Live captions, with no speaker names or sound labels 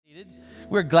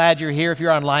we're glad you're here. If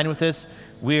you're online with us,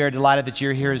 we are delighted that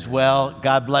you're here as well.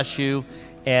 God bless you.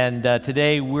 And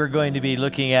today we're going to be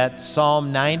looking at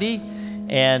Psalm 90.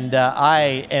 And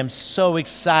I am so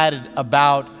excited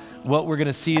about what we're going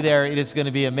to see there. It is going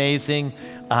to be amazing.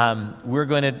 We're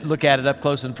going to look at it up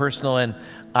close and personal. And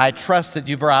I trust that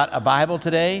you brought a Bible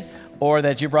today, or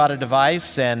that you brought a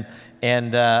device and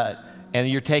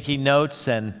you're taking notes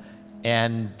and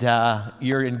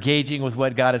you're engaging with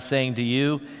what God is saying to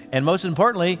you. And most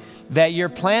importantly, that you're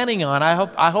planning on,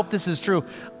 I hope this is true,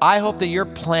 I hope that you're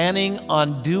planning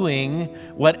on doing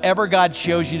whatever God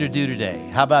shows you to do today.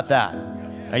 How about that?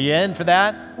 Are you in for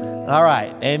that? All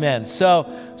right, amen. So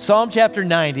Psalm chapter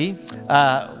 90,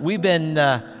 we've been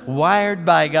wired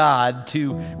by God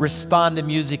to respond to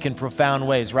music in profound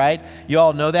ways, right? You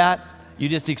all know that? You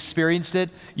just experienced it?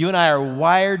 You and I are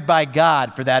wired by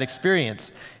God for that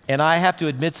experience. And I have to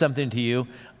admit something to you.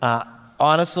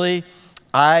 Honestly,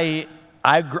 I'm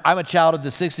a child of the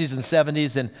 60s and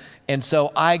 70s, and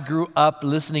so I grew up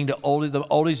listening to the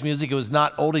oldies music. It was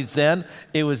not oldies then.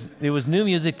 It was new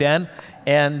music then.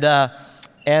 And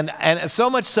so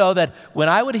much so that when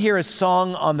I would hear a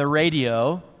song on the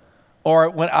radio, or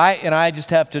when I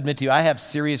just have to admit to you, I have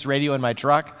Sirius radio in my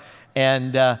truck,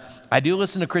 and I do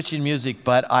listen to Christian music,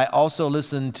 but I also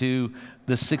listen to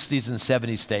the 60s and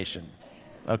 70s station.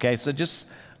 Okay, so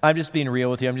I'm just being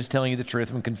real with you. I'm just telling you the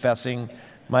truth. I'm confessing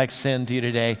my sin to you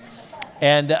today.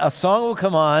 And a song will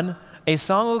come on in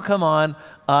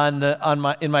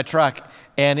my truck,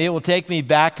 and it will take me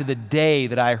back to the day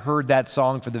that I heard that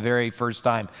song for the very first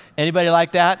time. Anybody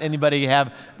like that? Anybody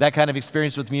have that kind of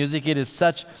experience with music? It is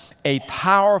such a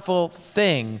powerful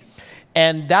thing.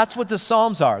 And that's what the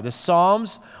Psalms are. The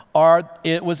Psalms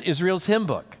it was Israel's hymn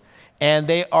book. And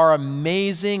they are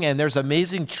amazing, and there's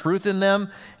amazing truth in them.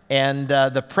 And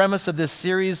the premise of this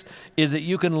series is that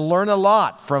you can learn a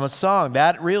lot from a song.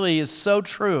 That really is so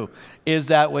true, is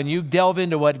that when you delve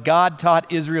into what God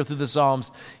taught Israel through the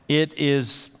Psalms, it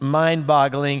is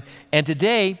mind-boggling. And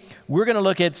today, we're going to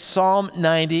look at Psalm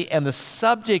 90, and the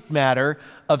subject matter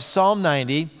of Psalm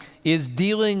 90 is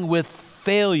dealing with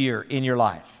failure in your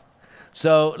life.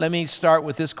 So let me start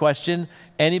with this question.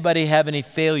 Anybody have any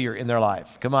failure in their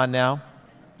life? Come on now.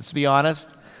 Let's be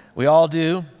honest. We all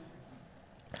do.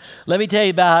 Let me tell you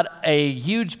about a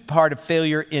huge part of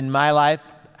failure in my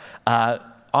life.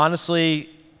 Honestly,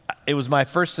 it was my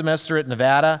first semester at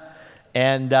Nevada,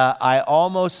 and I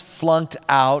almost flunked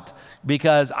out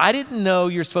because I didn't know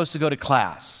you're supposed to go to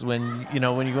class when you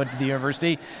went to the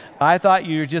university. I thought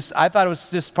it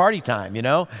was just party time,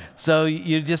 So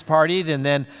you just partied, and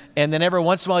then every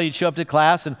once in a while you'd show up to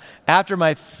class. And after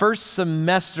my first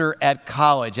semester at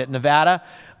college at Nevada,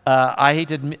 I hate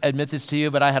to admit this to you,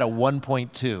 but I had a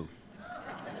 1.2.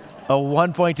 A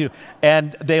 1.2.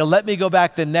 And they let me go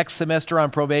back the next semester on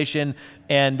probation,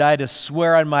 and I had to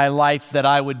swear on my life that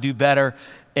I would do better.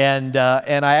 And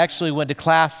I actually went to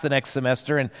class the next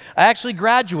semester, and I actually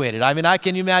graduated. I mean,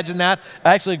 can you imagine that?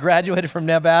 I actually graduated from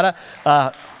Nevada.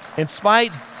 In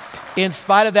spite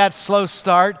of that slow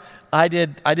start, I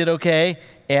did okay.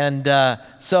 And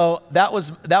so that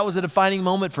was a defining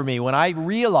moment for me when I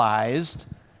realized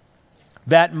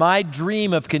that my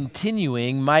dream of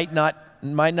continuing might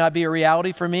not be a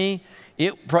reality for me.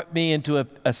 It put me into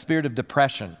a spirit of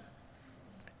depression.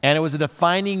 And it was a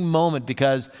defining moment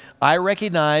because I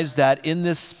recognized that in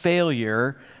this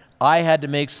failure, I had to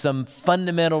make some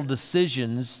fundamental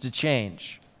decisions to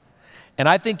change. And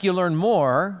I think you learn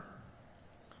more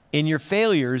in your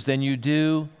failures than you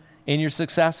do in your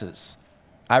successes.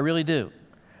 I really do.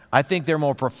 I think they're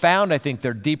more profound. I think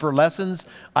they're deeper lessons.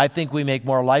 I think we make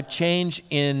more life change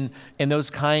in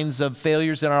those kinds of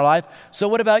failures in our life. So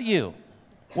what about you?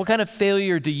 What kind of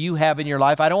failure do you have in your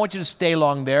life? I don't want you to stay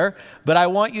long there, but I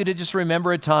want you to just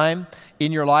remember a time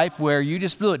in your life where you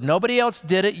just blew it. Nobody else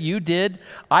did it. You did.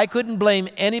 I couldn't blame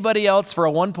anybody else for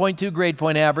a 1.2 grade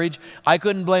point average. I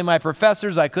couldn't blame my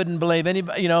professors. I couldn't blame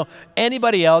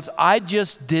anybody else. I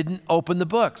just didn't open the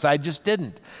books. I just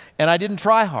didn't. And I didn't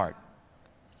try hard.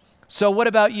 So what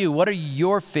about you? What are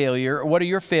your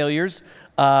failures?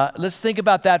 Let's think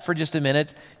about that for just a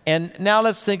minute. And now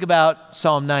let's think about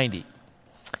Psalm 90.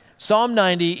 Psalm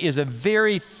 90 is a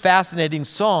very fascinating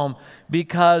psalm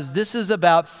because this is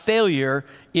about failure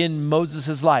in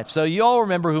Moses' life. So you all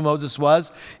remember who Moses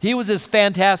was. He was this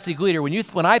fantastic leader.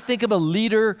 When I think of a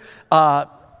leader of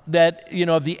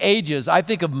the ages, I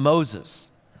think of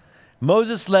Moses.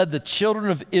 Moses led the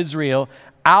children of Israel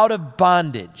out of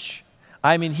bondage.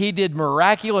 I mean, he did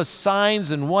miraculous signs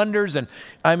and wonders, and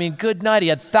good night. He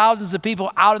had thousands of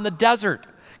people out in the desert.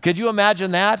 Could you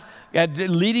imagine that?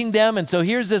 Leading them. And so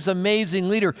here's this amazing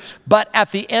leader. But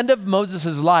at the end of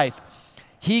Moses' life,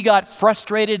 he got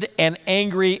frustrated and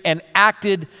angry and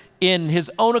acted in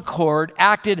his own accord,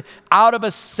 acted out of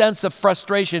a sense of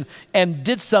frustration, and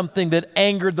did something that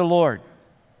angered the Lord.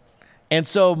 And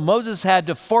so Moses had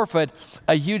to forfeit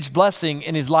a huge blessing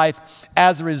in his life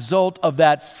as a result of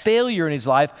that failure in his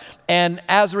life. And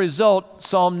as a result,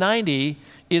 Psalm 90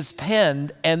 is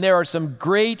penned, and there are some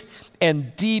great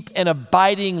and deep and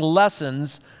abiding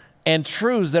lessons and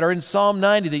truths that are in Psalm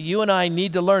 90 that you and I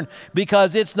need to learn,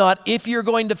 because it's not if you're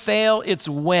going to fail, it's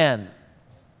when.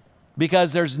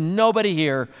 Because there's nobody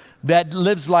here that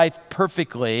lives life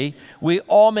perfectly. We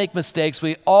all make mistakes.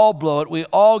 We all blow it. We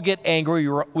all get angry.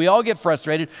 We all get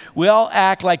frustrated. We all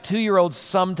act like 2-year-olds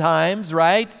sometimes,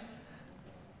 right?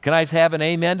 Can I have an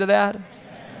amen to that?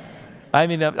 I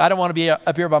mean, I don't want to be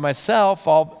up here by myself,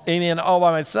 all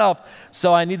by myself.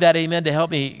 So I need that amen to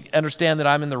help me understand that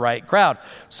I'm in the right crowd.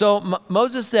 So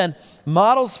Moses then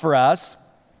models for us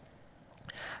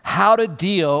how to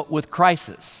deal with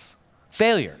crisis,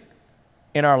 failure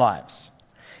in our lives.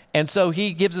 And so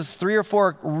he gives us 3 or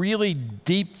 4 really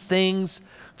deep things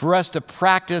for us to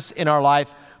practice in our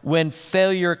life when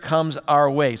failure comes our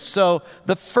way. So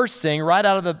the first thing, right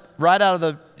out of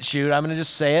the chute, I'm going to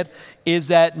just say it, is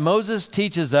that Moses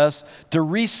teaches us to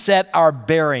reset our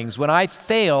bearings. When I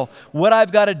fail, what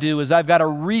I've got to do is I've got to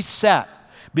reset,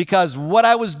 because what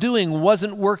I was doing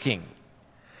wasn't working.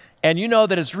 And you know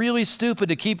that it's really stupid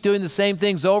to keep doing the same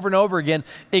things over and over again,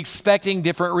 expecting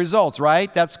different results,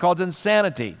 right? That's called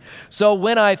insanity. So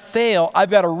when I fail, I've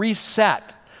got to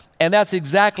reset. And that's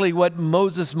exactly what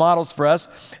Moses models for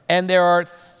us. And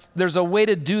there's a way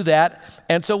to do that.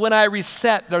 And so when I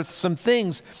reset, there's some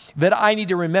things that I need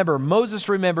to remember. Moses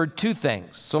remembered 2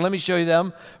 things. So let me show you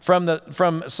them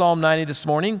from Psalm 90 this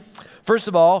morning. First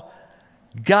of all,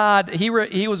 God, he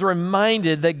was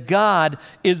reminded that God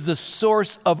is the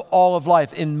source of all of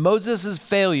life. In Moses'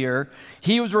 failure,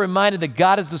 he was reminded that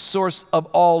God is the source of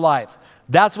all life.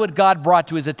 That's what God brought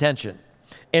to his attention.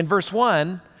 In verse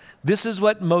 1, this is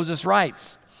what Moses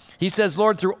writes. He says,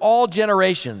 Lord, through all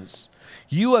generations,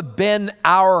 you have been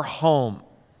our home.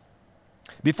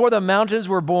 Before the mountains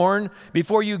were born,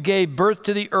 before you gave birth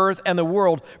to the earth and the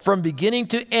world, from beginning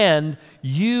to end,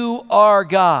 you are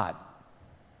God.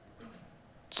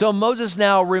 So Moses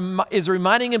now is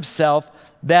reminding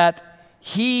himself that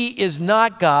he is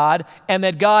not God, and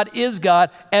that God is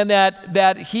God, and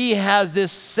that he has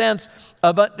this sense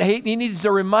of, he needs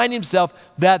to remind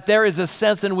himself that there is a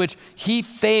sense in which he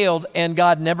failed and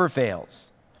God never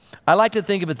fails. I like to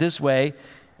think of it this way.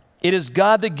 It is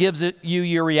God that gives you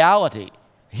your reality.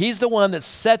 He's the one that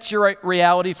sets your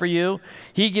reality for you.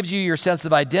 He gives you your sense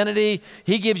of identity.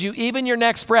 He gives you even your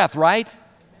next breath, right?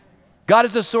 God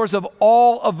is the source of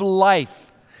all of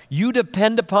life. You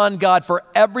depend upon God for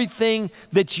everything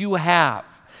that you have.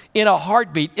 In a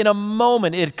heartbeat, in a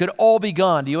moment, it could all be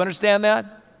gone. Do you understand that?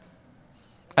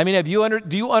 I mean,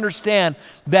 do you understand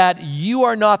that you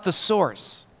are not the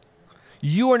source?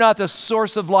 You are not the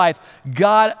source of life.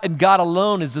 God and God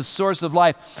alone is the source of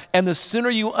life. And the sooner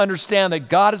you understand that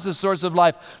God is the source of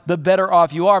life, the better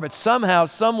off you are. But somehow,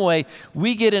 some way,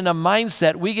 we get in a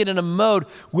mindset, we get in a mode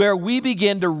where we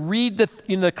begin to read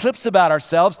the clips about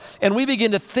ourselves, and we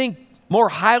begin to think more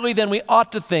highly than we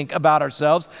ought to think about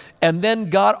ourselves. And then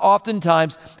God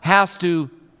oftentimes has to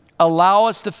allow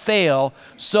us to fail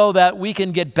so that we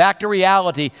can get back to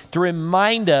reality, to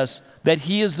remind us that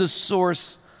he is the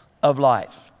source of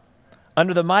life.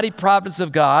 Under the mighty providence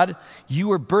of God, you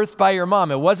were birthed by your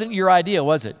mom. It wasn't your idea,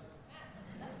 was it?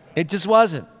 It just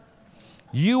wasn't.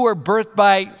 You were birthed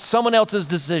by someone else's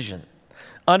decision.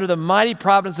 Under the mighty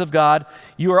providence of God,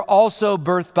 you are also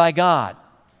birthed by God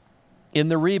in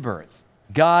the rebirth.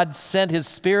 God sent his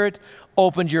Spirit,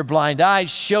 opened your blind eyes,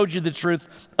 showed you the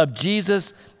truth of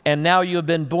Jesus, and now you have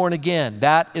been born again.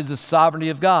 That is the sovereignty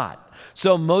of God.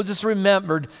 So Moses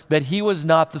remembered that he was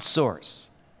not the source.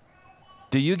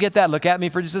 Do you get that? Look at me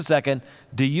for just a second.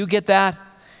 Do you get that?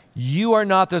 You are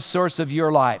not the source of your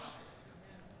life.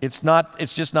 It's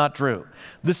just not true.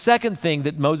 The second thing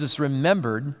that Moses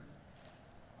remembered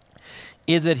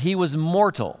is that he was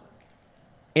mortal.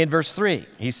 In verse 3,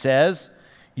 he says,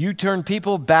 you turn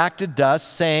people back to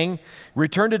dust, saying,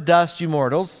 return to dust, you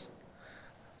mortals.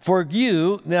 For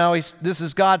you, now this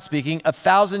is God speaking,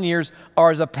 1,000 years are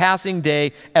as a passing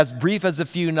day, as brief as a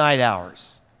few night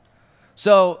hours.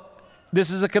 So this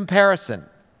is a comparison.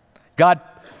 God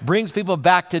brings people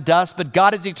back to dust, but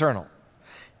God is eternal.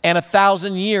 And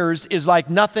 1,000 years is like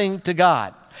nothing to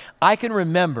God. I can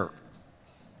remember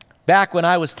back when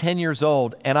I was 10 years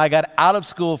old and I got out of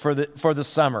school for the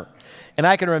summer. And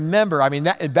I can remember, I mean,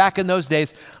 back in those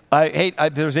days,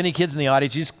 if there's any kids in the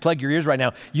audience, you just plug your ears right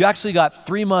now. You actually got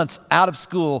 3 months out of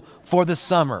school for the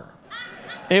summer.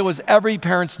 It was every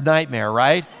parent's nightmare,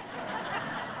 right?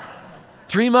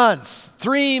 3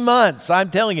 months, I'm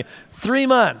telling you, 3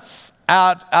 months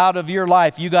out of your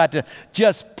life. You got to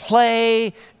just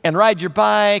play and ride your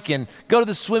bike and go to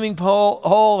the swimming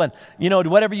hole and,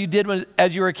 whatever you did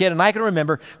as you were a kid. And I can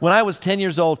remember when I was 10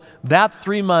 years old, that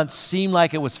 3 months seemed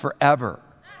like it was forever.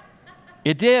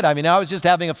 It did. I mean, I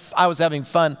was having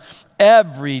fun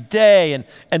every day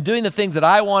and doing the things that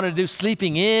I wanted to do,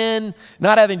 sleeping in,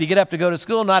 not having to get up to go to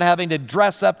school, not having to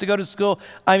dress up to go to school.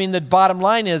 I mean, the bottom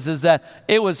line is that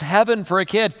it was heaven for a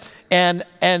kid. And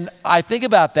I think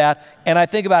about that, and I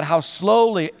think about how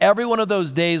slowly every one of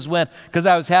those days went because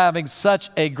I was having such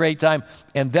a great time.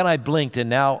 And then I blinked, and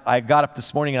now I got up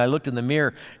this morning and I looked in the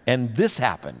mirror, and this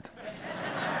happened.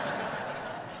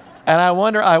 And I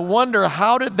wonder,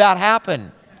 how did that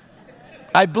happen?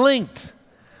 I blinked.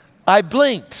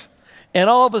 And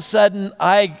all of a sudden,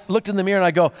 I looked in the mirror and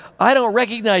I go, I don't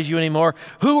recognize you anymore.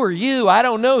 Who are you? I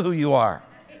don't know who you are.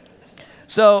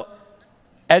 So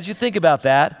as you think about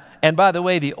that, and by the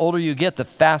way, the older you get, the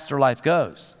faster life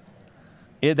goes.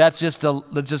 That's just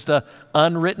a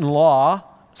unwritten law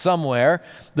somewhere.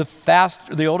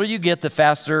 The older you get, the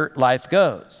faster life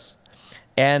goes.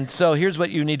 And so here's what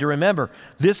you need to remember.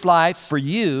 This life for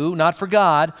you, not for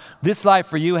God, this life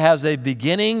for you has a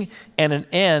beginning and an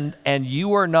end, and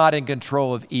you are not in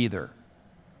control of either.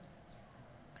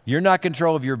 You're not in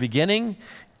control of your beginning,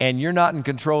 and you're not in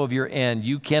control of your end.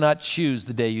 You cannot choose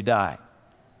the day you die.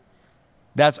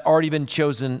 That's already been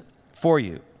chosen for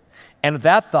you. And with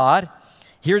that thought,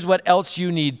 here's what else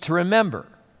you need to remember.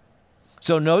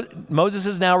 So Moses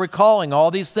is now recalling all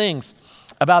these things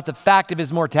about the fact of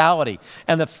his mortality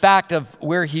and the fact of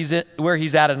where he's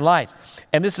at in life.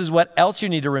 And this is what else you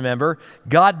need to remember.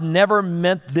 God never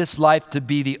meant this life to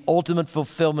be the ultimate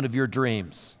fulfillment of your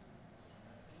dreams.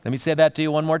 Let me say that to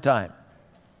you one more time.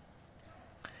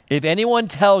 If anyone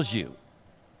tells you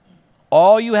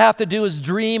all you have to do is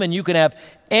dream and you can have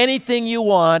anything you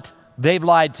want, they've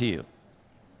lied to you,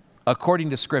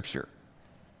 according to Scripture.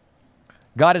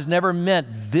 God has never meant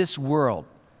this world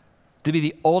to be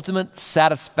the ultimate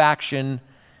satisfaction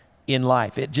in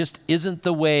life. It just isn't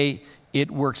the way it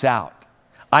works out.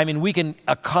 I mean, we can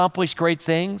accomplish great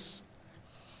things.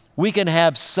 We can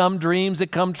have some dreams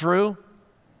that come true.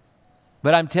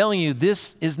 But I'm telling you,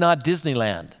 this is not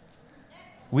Disneyland.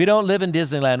 We don't live in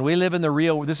Disneyland. We live in the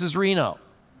real, this is Reno.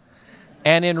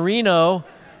 And in Reno,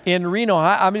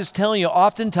 I'm just telling you,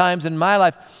 oftentimes in my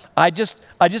life, I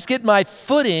just get my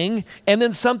footing and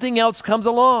then something else comes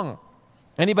along.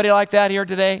 Anybody like that here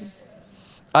today?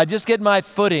 I just get my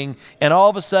footing and all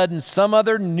of a sudden some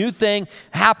other new thing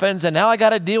happens and now I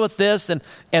got to deal with this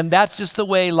and that's just the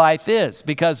way life is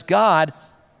because God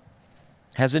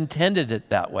has intended it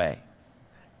that way.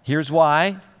 Here's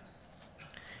why.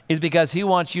 Is because he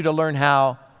wants you to learn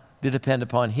how to depend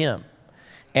upon him.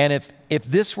 And if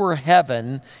this were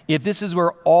heaven, if this is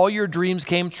where all your dreams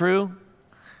came true,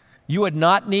 you would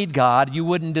not need God, you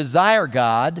wouldn't desire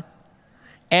God,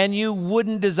 and you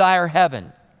wouldn't desire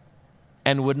heaven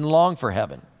and wouldn't long for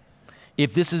heaven.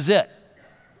 If this is it,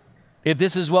 if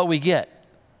this is what we get.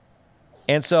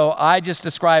 And so I just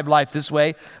describe life this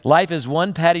way. Life is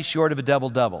one patty short of a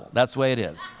double-double. That's the way it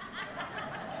is.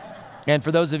 And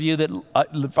for those of you that,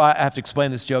 I have to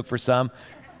explain this joke for some,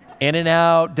 in and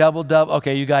out, double-double.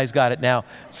 Okay, you guys got it now.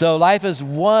 So life is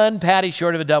one patty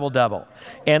short of a double-double.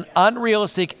 And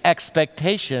unrealistic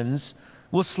expectations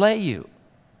will slay you.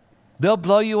 They'll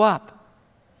blow you up.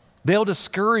 They'll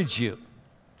discourage you.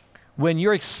 When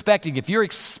you're expecting, if you're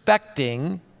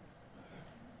expecting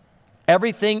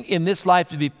everything in this life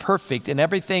to be perfect and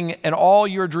everything and all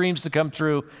your dreams to come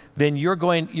true, then you're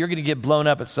going to get blown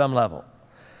up at some level.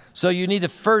 So you need to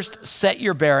first set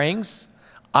your bearings.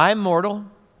 I'm mortal.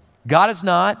 God is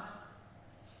not.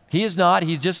 He is not.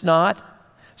 He's just not.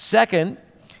 Second,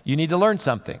 you need to learn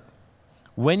something.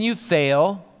 When you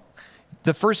fail,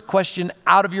 the first question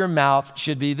out of your mouth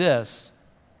should be this: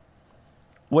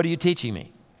 what are you teaching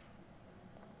me?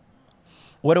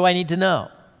 What do I need to know?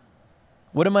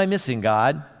 What am I missing,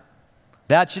 God?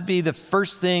 That should be the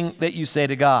first thing that you say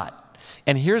to God.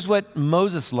 And here's what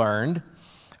Moses learned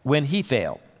when he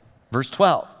failed. Verse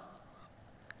 12,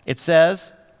 it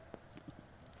says,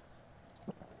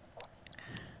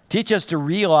 teach us to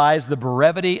realize the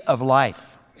brevity of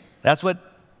life. That's what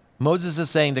Moses is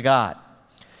saying to God.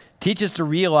 Teach us to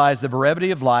realize the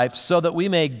brevity of life so that we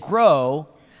may grow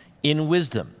in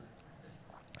wisdom.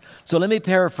 So let me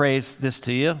paraphrase this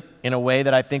to you in a way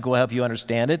that I think will help you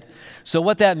understand it. So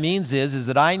what that means is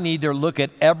that I need to look at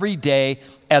every day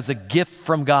as a gift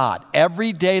from God.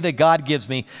 Every day that God gives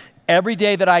me, every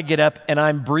day that I get up and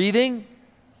I'm breathing,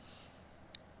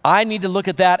 I need to look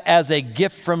at that as a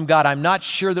gift from God. I'm not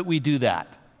sure that we do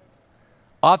that.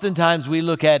 Oftentimes we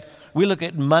look at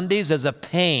Mondays as a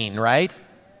pain, right?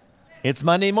 It's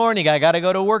Monday morning, I got to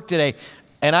go to work today.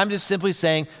 And I'm just simply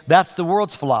saying that's the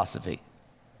world's philosophy.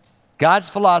 God's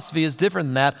philosophy is different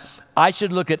than that. I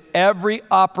should look at every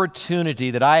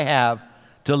opportunity that I have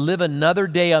to live another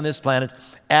day on this planet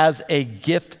as a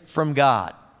gift from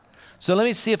God. So let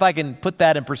me see if I can put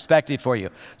that in perspective for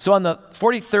you. So on the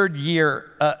 43rd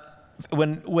year,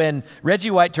 when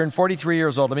Reggie White turned 43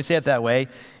 years old, let me say it that way,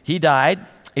 he died.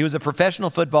 He was a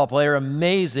professional football player,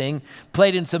 amazing,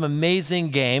 played in some amazing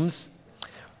games.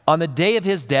 On the day of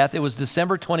his death, it was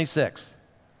December 26th,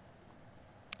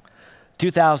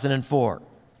 2004.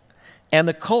 And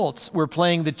the Colts were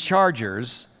playing the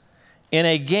Chargers in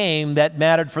a game that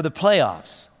mattered for the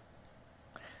playoffs.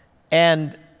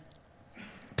 And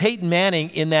Peyton Manning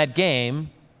in that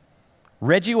game,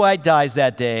 Reggie White dies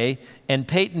that day, and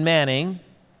Peyton Manning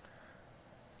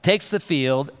takes the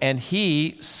field and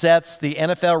he sets the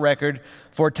NFL record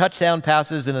for touchdown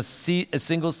passes in a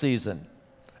single season.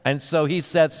 And so he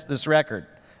sets this record.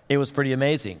 It was pretty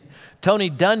amazing. Tony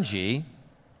Dungy,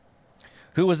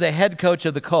 who was the head coach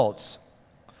of the Colts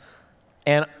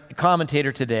and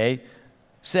commentator today,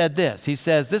 said this. He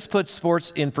says, this puts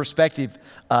sports in perspective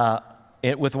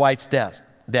with White's death.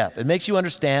 It makes you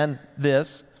understand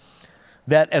this,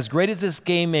 that as great as this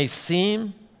game may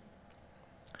seem,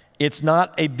 it's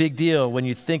not a big deal when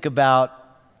you think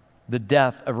about the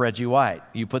death of Reggie White.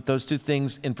 You put those two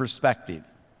things in perspective.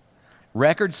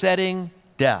 Record-setting,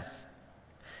 death.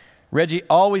 Reggie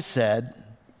always said,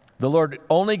 the Lord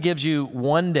only gives you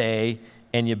one day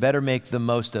and you better make the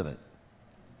most of it.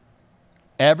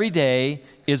 Every day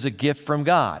is a gift from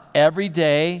God. Every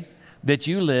day that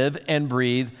you live and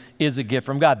breathe is a gift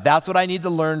from God. That's what I need to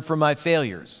learn from my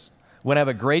failures. When I have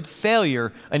a great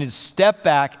failure, I need to step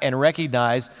back and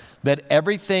recognize that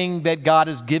everything that God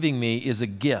is giving me is a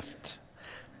gift.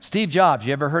 Steve Jobs,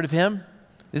 you ever heard of him?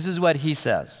 This is what he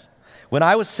says. When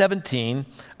I was 17,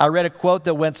 I read a quote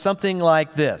that went something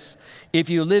like this. If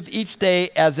you live each day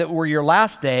as it were your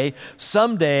last day,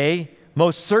 someday,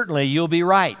 most certainly, you'll be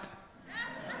right.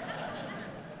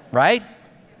 Right?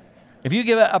 If you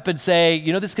give it up and say,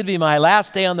 this could be my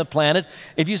last day on the planet,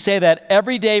 if you say that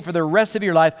every day for the rest of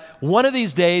your life, one of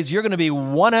these days you're going to be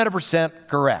 100%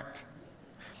 correct.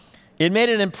 It made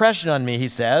an impression on me, he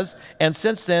says, and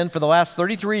since then, for the last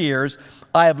 33 years,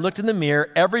 I have looked in the mirror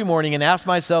every morning and asked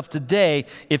myself today,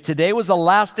 if today was the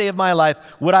last day of my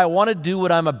life, would I want to do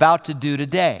what I'm about to do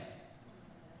today?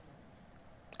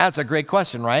 That's a great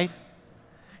question, right?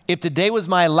 If today was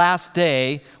my last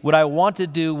day, would I want to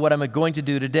do what I'm going to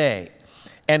do today?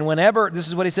 And this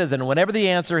is what he says, and whenever the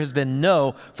answer has been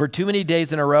no for too many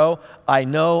days in a row, I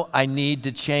know I need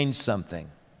to change something.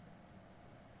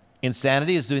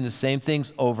 Insanity is doing the same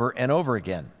things over and over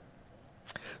again.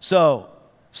 So,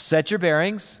 set your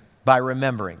bearings by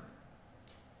remembering.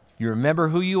 You remember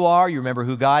who you are, you remember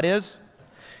who God is.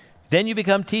 Then you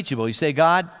become teachable. You say,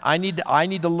 God, I need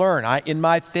to learn. In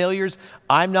my failures,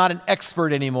 I'm not an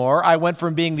expert anymore. I went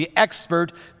from being the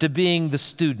expert to being the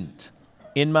student.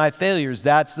 In my failures,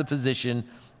 that's the position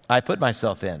I put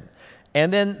myself in.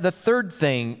 And then the third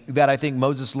thing that I think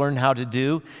Moses learned how to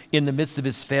do in the midst of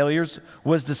his failures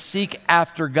was to seek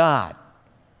after God.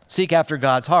 Seek after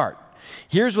God's heart.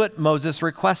 Here's what Moses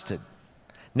requested.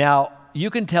 Now, you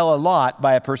can tell a lot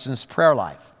by a person's prayer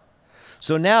life.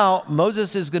 So now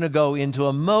Moses is going to go into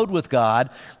a mode with God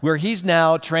where he's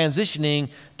now transitioning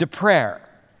to prayer.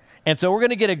 And so we're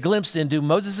going to get a glimpse into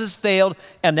Moses has failed,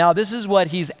 and now this is what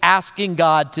he's asking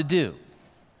God to do.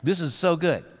 This is so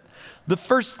good. The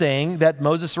first thing that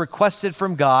Moses requested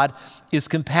from God is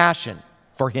compassion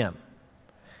for him.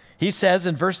 He says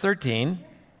in verse 13,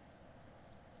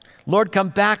 Lord, come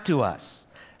back to us.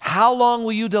 How long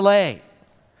will you delay?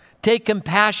 Take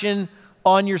compassion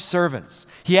on your servants.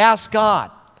 He asked God,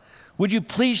 would you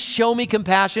please show me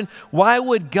compassion? Why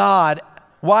would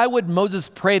Moses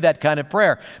pray that kind of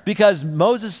prayer? Because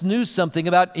Moses knew something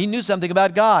about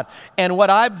God. And what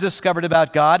I've discovered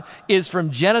about God is from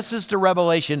Genesis to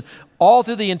Revelation, all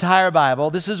through the entire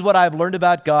Bible, this is what I've learned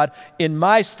about God in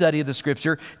my study of the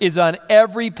scripture, is on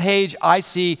every page I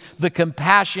see the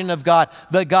compassion of God,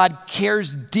 that God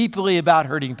cares deeply about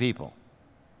hurting people.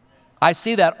 I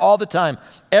see that all the time,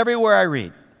 everywhere I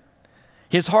read.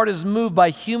 His heart is moved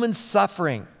by human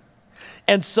suffering.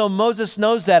 And so Moses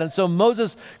knows that. And so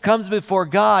Moses comes before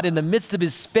God in the midst of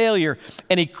his failure,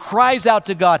 and he cries out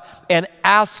to God and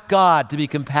asks God to be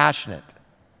compassionate.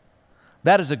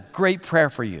 That is a great prayer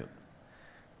for you.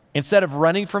 Instead of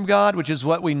running from God, which is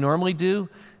what we normally do,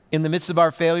 in the midst of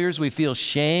our failures, we feel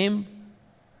shame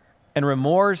and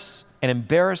remorse and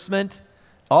embarrassment,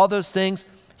 all those things.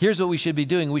 Here's what we should be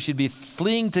doing. We should be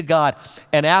fleeing to God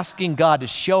and asking God to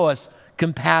show us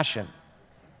compassion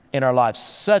in our lives.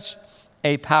 Such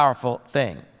a powerful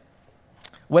thing.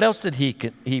 What else did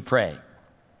he pray?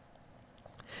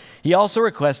 He also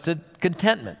requested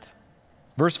contentment.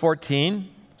 Verse 14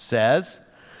 says,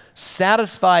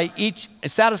 Satisfy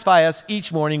us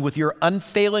each morning with your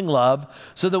unfailing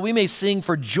love so that we may sing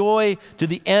for joy to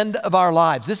the end of our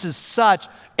lives. This is such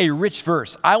a rich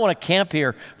verse. I want to camp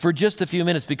here for just a few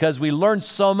minutes because we learn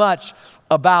so much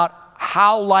about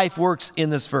how life works in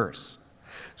this verse.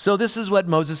 So this is what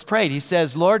Moses prayed. He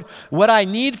says, Lord, what I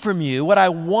need from you, what I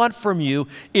want from you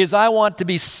is I want to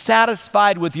be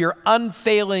satisfied with your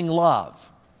unfailing love.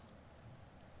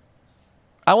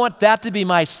 I want that to be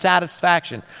my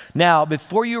satisfaction. Now,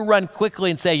 before you run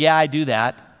quickly and say, yeah, I do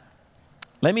that,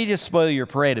 let me just spoil your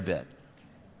parade a bit.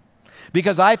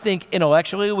 Because I think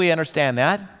intellectually we understand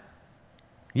that.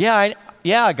 Yeah,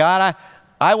 God,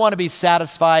 I want to be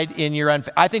satisfied in your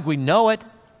I think we know it.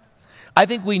 I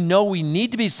think we know we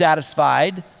need to be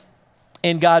satisfied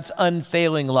in God's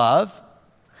unfailing love.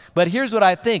 But here's what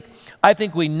I think. I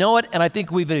think we know it, and I think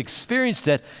we've experienced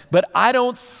it, but I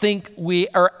don't think we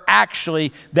are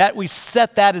actually, that we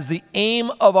set that as the aim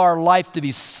of our life to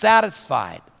be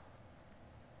satisfied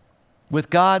with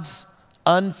God's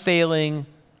unfailing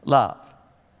love.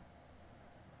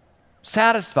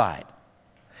 Satisfied.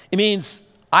 It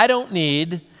means I don't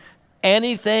need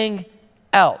anything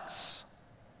else.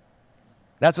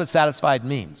 That's what satisfied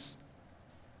means.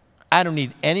 I don't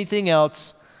need anything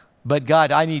else but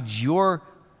God. I need your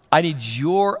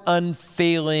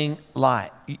unfailing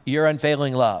life, your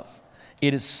unfailing love.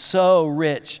 It is so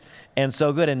rich and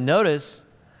so good. And notice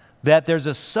that there's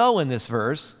a so in this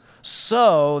verse,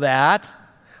 so that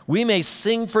we may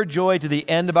sing for joy to the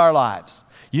end of our lives.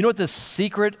 You know what the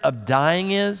secret of dying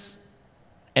is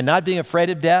and not being afraid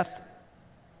of death?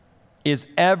 Is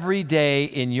every day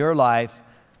in your life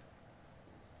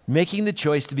making the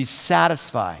choice to be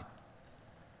satisfied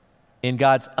in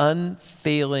God's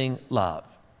unfailing love.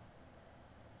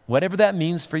 Whatever that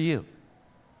means for you.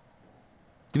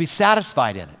 To be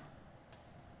satisfied in it.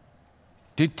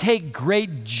 To take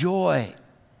great joy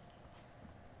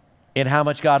in how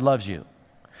much God loves you.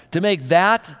 To make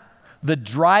that the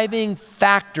driving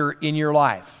factor in your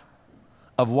life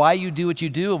of why you do what you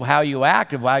do, of how you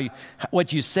act, of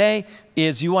what you say,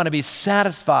 is you want to be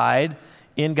satisfied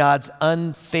in God's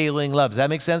unfailing love. Does that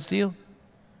make sense to you?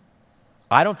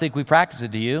 I don't think we practice it,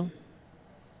 do you?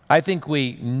 I think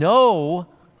we know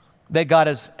that God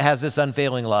has this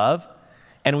unfailing love,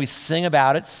 and we sing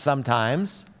about it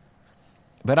sometimes,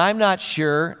 but I'm not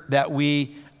sure that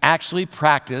we actually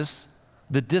practice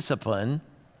the discipline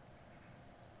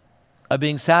of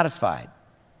being satisfied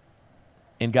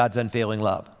in God's unfailing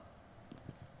love.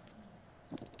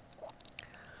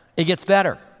 It gets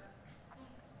better.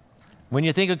 When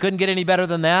you think it couldn't get any better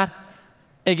than that,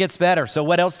 it gets better. So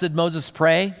what else did Moses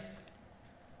pray?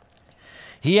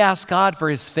 He asked God for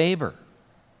his favor.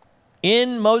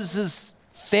 In Moses'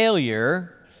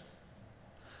 failure,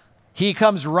 he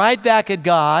comes right back at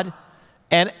God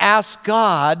and asks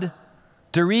God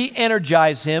to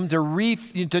re-energize him,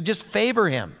 to just favor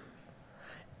him.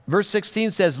 Verse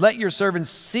 16 says, let your servants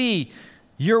see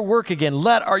your work again.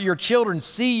 Let your children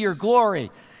see your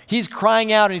glory. He's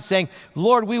crying out and he's saying,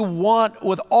 Lord, we want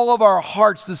with all of our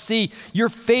hearts to see your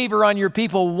favor on your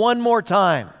people one more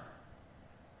time.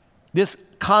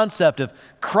 This concept of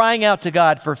crying out to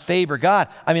God for favor. God,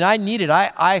 I need it.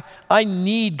 I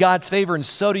need God's favor, and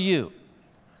so do you.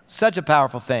 Such a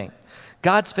powerful thing.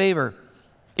 God's favor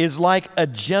is like a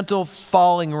gentle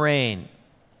falling rain.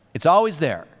 It's always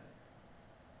there.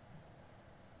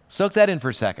 Soak that in for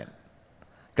a second.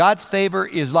 God's favor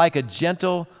is like a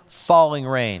gentle falling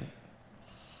rain.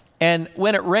 And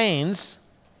when it rains,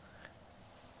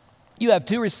 you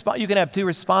can have two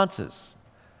responses.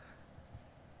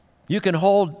 You can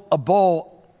hold a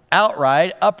bowl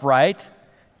upright,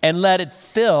 and let it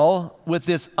fill with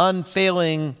this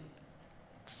unfailing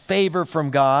favor from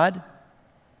God,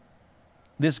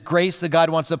 this grace that God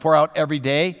wants to pour out every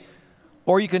day,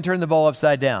 or you can turn the bowl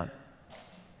upside down.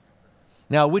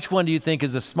 Now, which one do you think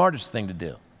is the smartest thing to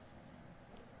do?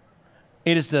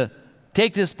 It is to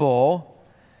take this bowl,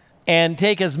 and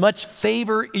take as much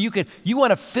favor you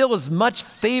want to fill as much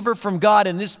favor from God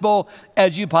in this bowl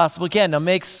as you possibly can. Now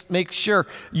make sure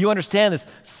you understand this.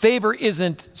 Favor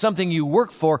isn't something you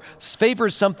work for. Favor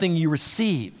is something you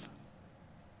receive.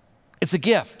 It's a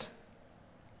gift.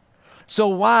 So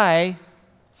why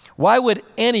would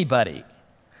anybody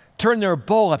turn their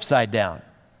bowl upside down?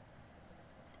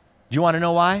 Do you want to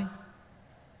know why?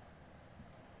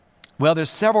 Well, there's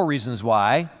several reasons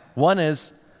why. One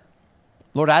is,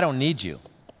 Lord, I don't need you.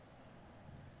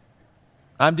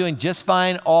 I'm doing just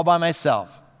fine all by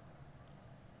myself.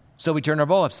 So we turn our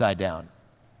bowl upside down.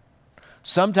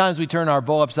 Sometimes we turn our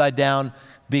bowl upside down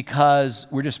because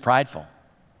we're just prideful.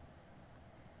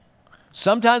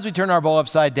 Sometimes we turn our bowl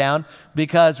upside down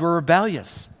because we're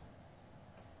rebellious.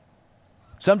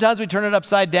 Sometimes we turn it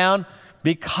upside down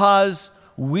because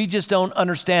we just don't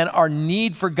understand our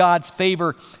need for God's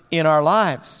favor in our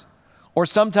lives. Or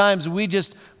sometimes we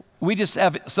just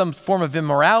have some form of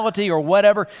immorality or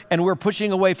whatever, and we're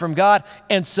pushing away from God.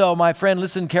 And so, my friend,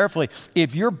 listen carefully.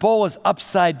 If your bowl is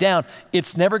upside down,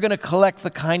 it's never going to collect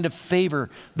the kind of favor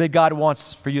that God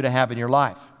wants for you to have in your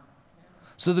life.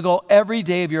 So the goal every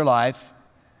day of your life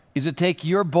is to take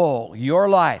your bowl, your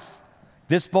life.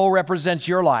 This bowl represents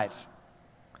your life.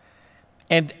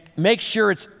 And make sure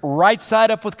it's right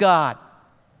side up with God.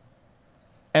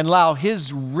 And allow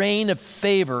His rain of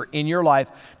favor in your life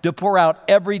to pour out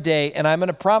every day. And I'm going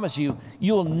to promise you,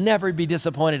 you will never be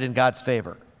disappointed in God's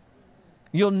favor.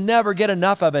 You'll never get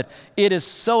enough of it. It is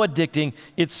so addicting.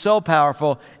 It's so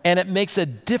powerful. And it makes a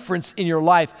difference in your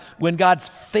life when God's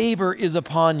favor is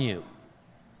upon you.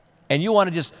 And you want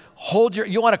to just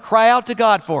you want to cry out to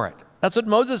God for it. That's what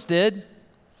Moses did.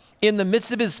 In the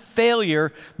midst of his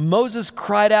failure, Moses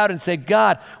cried out and said,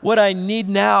 God, what I need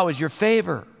now is your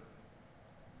favor.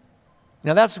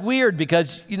 Now that's weird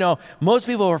because, most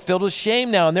people are filled with shame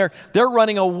now and they're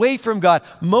running away from God.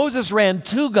 Moses ran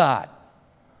to God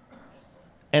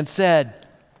and said,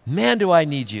 man, do I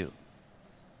need you.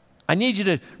 I need you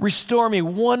to restore me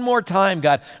one more time,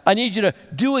 God. I need you to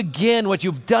do again what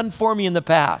you've done for me in the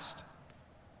past.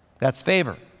 That's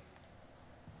favor.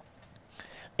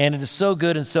 And it is so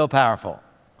good and so powerful.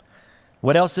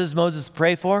 What else does Moses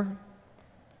pray for?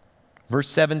 Verse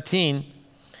 17,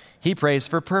 he prays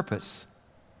for purpose.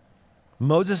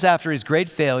 Moses, after his great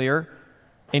failure,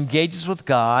 engages with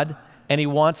God, and he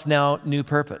wants now new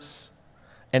purpose.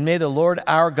 And may the Lord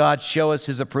our God show us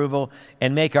His approval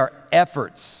and make our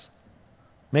efforts,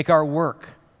 make our work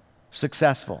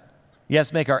successful.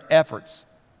 Yes, make our efforts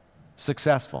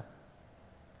successful.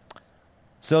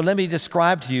 So let me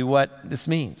describe to you what this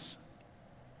means.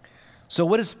 So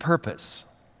what is purpose?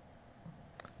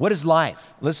 What is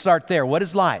life? Let's start there. What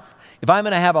is life? If I'm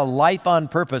going to have a life on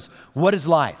purpose, what is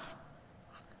life?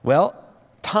 Well,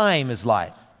 time is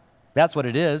life. That's what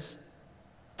it is.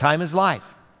 Time is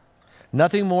life.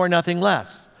 Nothing more, nothing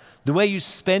less. The way you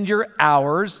spend your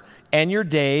hours and your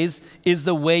days is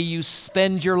the way you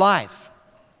spend your life.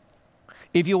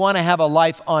 If you want to have a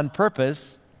life on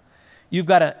purpose, you've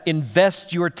got to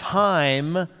invest your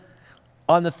time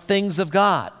on the things of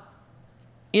God,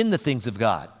 in the things of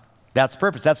God. That's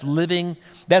purpose. That's living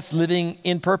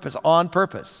in purpose, on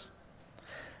purpose.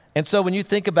 And so when you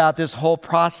think about this whole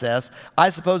process, I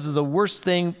suppose the worst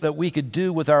thing that we could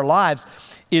do with our lives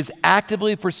is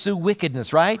actively pursue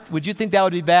wickedness, right? Would you think that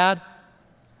would be bad?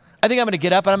 I think I'm going to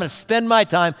get up and I'm going to spend my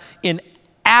time in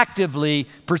actively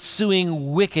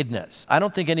pursuing wickedness. I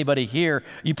don't think anybody here,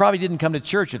 you probably didn't come to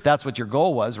church if that's what your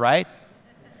goal was, right?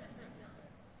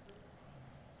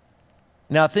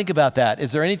 Now think about that.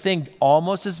 Is there anything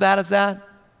almost as bad as that?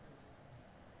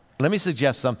 Let me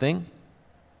suggest something.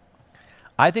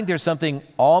 I think there's something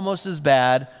almost as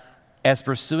bad as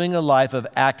pursuing a life of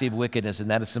active wickedness, and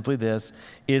that is simply this,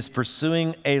 is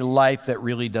pursuing a life that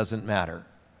really doesn't matter.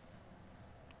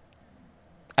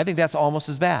 I think that's almost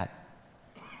as bad.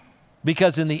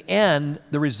 Because in the end,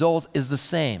 the result is the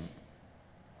same.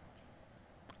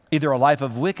 Either a life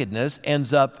of wickedness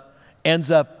ends up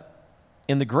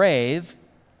in the grave,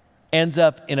 ends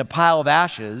up in a pile of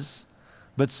ashes,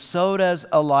 but so does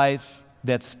a life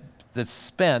that's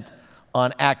spent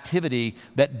on activity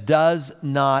that does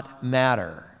not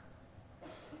matter.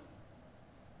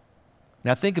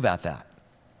 Now think about that.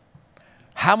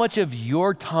 How much of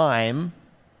your time,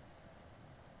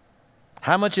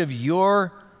 how much of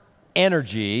your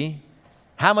energy,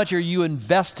 how much are you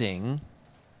investing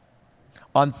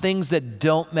on things that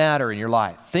don't matter in your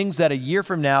life? Things that a year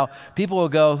from now, people will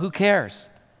go, who cares?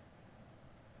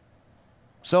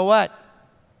 So what?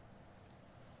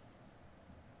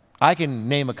 I can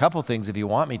name a couple things if you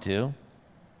want me to.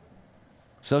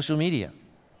 Social media.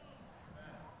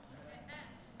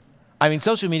 I mean,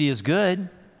 social media is good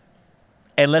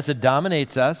unless it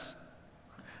dominates us,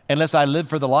 unless I live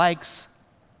for the likes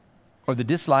or the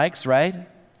dislikes, right?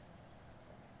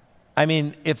 I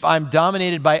mean, if I'm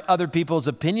dominated by other people's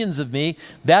opinions of me,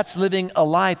 that's living a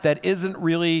life that isn't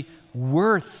really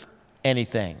worth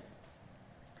anything.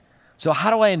 So how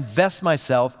do I invest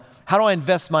myself? How do I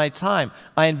invest my time?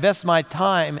 I invest my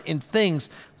time in things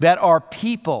that are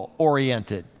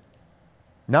people-oriented,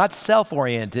 not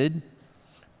self-oriented,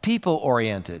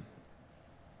 people-oriented.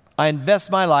 I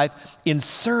invest my life in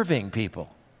serving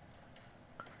people.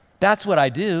 That's what I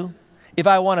do. If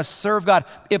I want to serve God,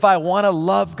 if I want to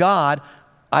love God,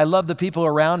 I love the people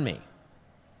around me.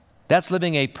 That's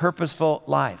living a purposeful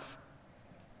life.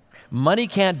 Money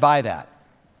can't buy that.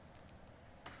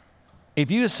 If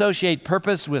you associate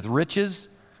purpose with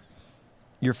riches,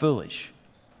 you're foolish.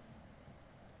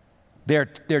 They're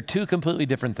two completely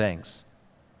different things.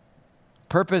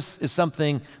 Purpose is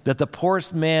something that the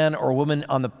poorest man or woman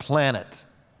on the planet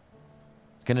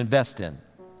can invest in.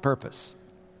 Purpose.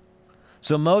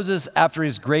 So Moses, after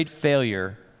his great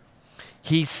failure,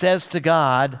 he says to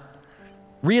God,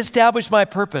 reestablish my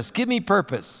purpose. Give me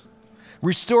purpose.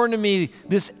 Restore to me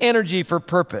this energy for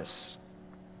purpose.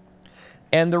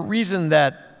 And the reason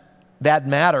that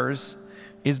matters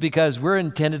is because we're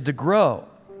intended to grow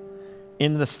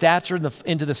into the stature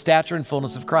and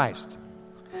fullness of Christ.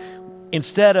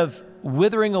 Instead of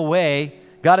withering away,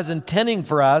 God is intending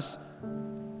for us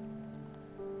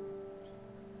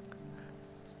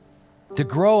to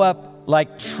grow up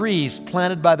like trees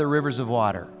planted by the rivers of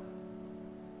water.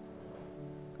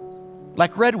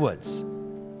 Like redwoods.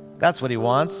 That's what he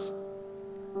wants.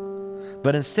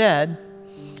 But instead,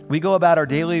 we go about our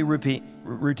daily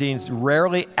routines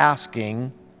rarely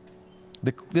asking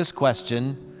this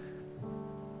question,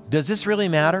 does this really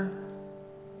matter?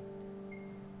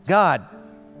 God,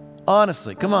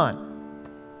 honestly, come on.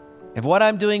 If what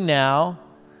I'm doing now,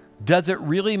 does it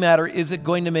really matter? Is it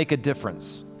going to make a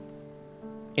difference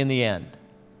in the end?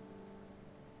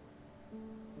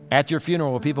 At your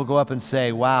funeral, will people go up and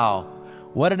say, wow,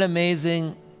 what an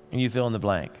amazing, and you fill in the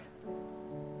blank.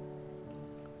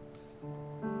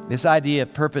 This idea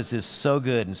of purpose is so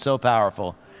good and so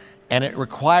powerful, and it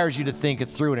requires you to think it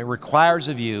through, and it requires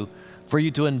of you for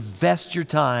you to invest your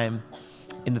time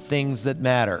in the things that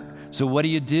matter. So what do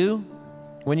you do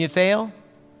when you fail?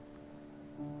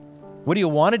 What do you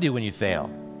want to do when you fail?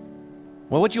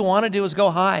 Well, what you want to do is go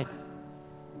hide.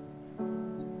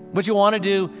 What you want to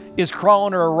do is crawl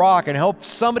under a rock and hope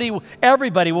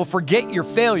everybody will forget your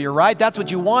failure, right? That's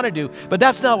what you want to do. But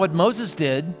that's not what Moses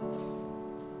did.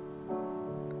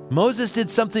 Moses did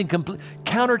something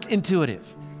counterintuitive.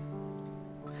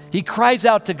 He cries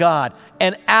out to God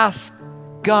and asks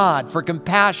God for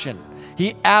compassion.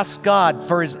 He asks God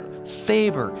for his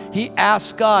favor. He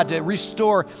asks God to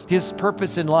restore his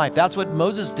purpose in life. That's what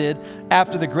Moses did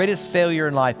after the greatest failure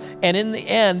in life. And in the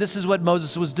end, this is what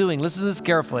Moses was doing. Listen to this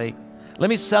carefully. Let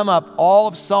me sum up all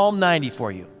of Psalm 90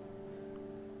 for you.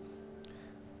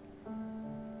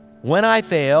 When I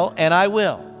fail, and I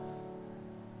will,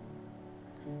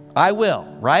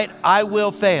 right? I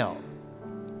will fail.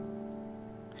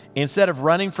 Instead of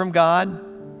running from God,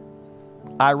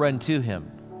 I run to him.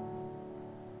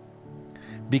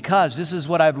 Because this is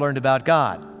what I've learned about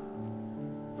God.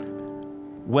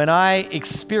 When I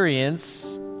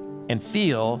experience and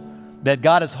feel that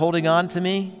God is holding on to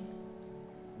me,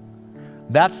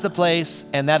 that's the place,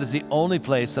 and that is the only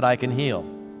place that I can heal.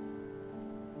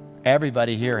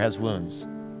 Everybody here has wounds.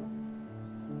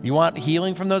 You want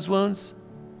healing from those wounds?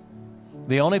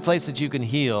 The only place that you can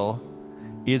heal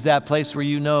is that place where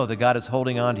you know that God is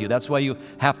holding on to you. That's why you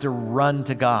have to run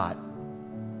to God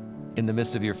in the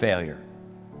midst of your failure.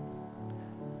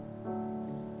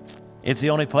 It's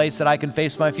the only place that I can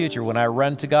face my future. When I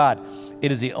run to God,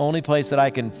 it is the only place that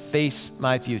I can face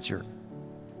my future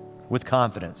with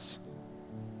confidence.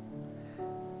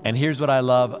 And here's what I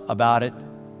love about it.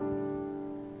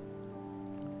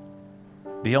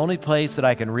 The only place that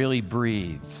I can really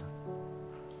breathe,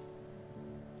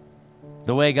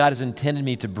 the way God has intended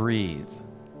me to breathe,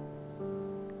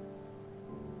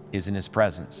 is in his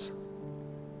presence.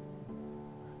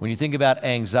 When you think about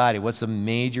anxiety, what's a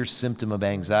major symptom of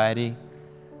anxiety?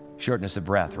 Shortness of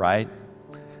breath, right?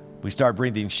 We start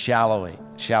breathing shallowly.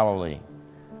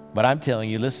 But I'm telling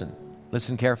you,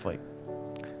 listen carefully.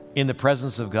 In the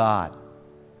presence of God,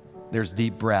 there's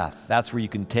deep breath. That's where you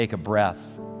can take a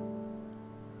breath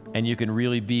and you can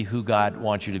really be who God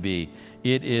wants you to be.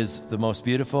 It is the most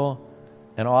beautiful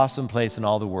and awesome place in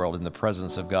all the world, in the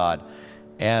presence of God,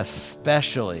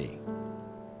 especially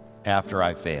after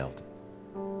I failed.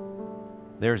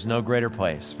 There's no greater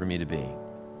place for me to be.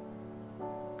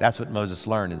 That's what Moses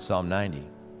learned in Psalm 90.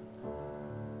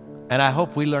 And I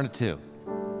hope we learn it too.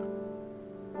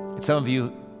 And some of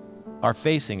you are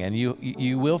facing, and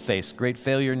you will face great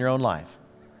failure in your own life.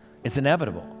 It's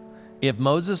inevitable. If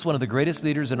Moses, one of the greatest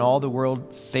leaders in all the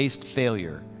world, faced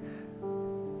failure,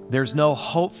 there's no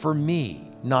hope for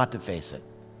me not to face it.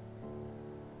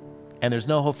 And there's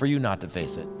no hope for you not to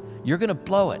face it. You're going to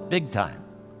blow it big time.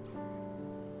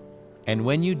 And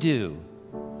when you do,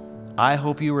 I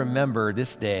hope you remember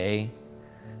this day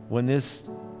when this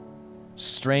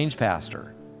strange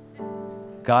pastor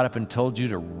got up and told you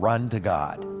to run to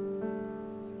God,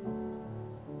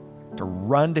 to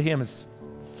run to him as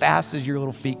fast as your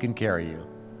little feet can carry you,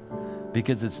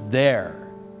 because it's there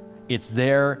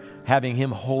having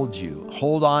him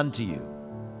hold on to you,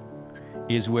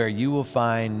 is where you will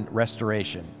find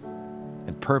restoration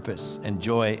and purpose and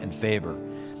joy and favor.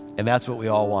 And that's what we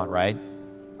all want, right?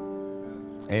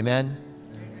 Amen.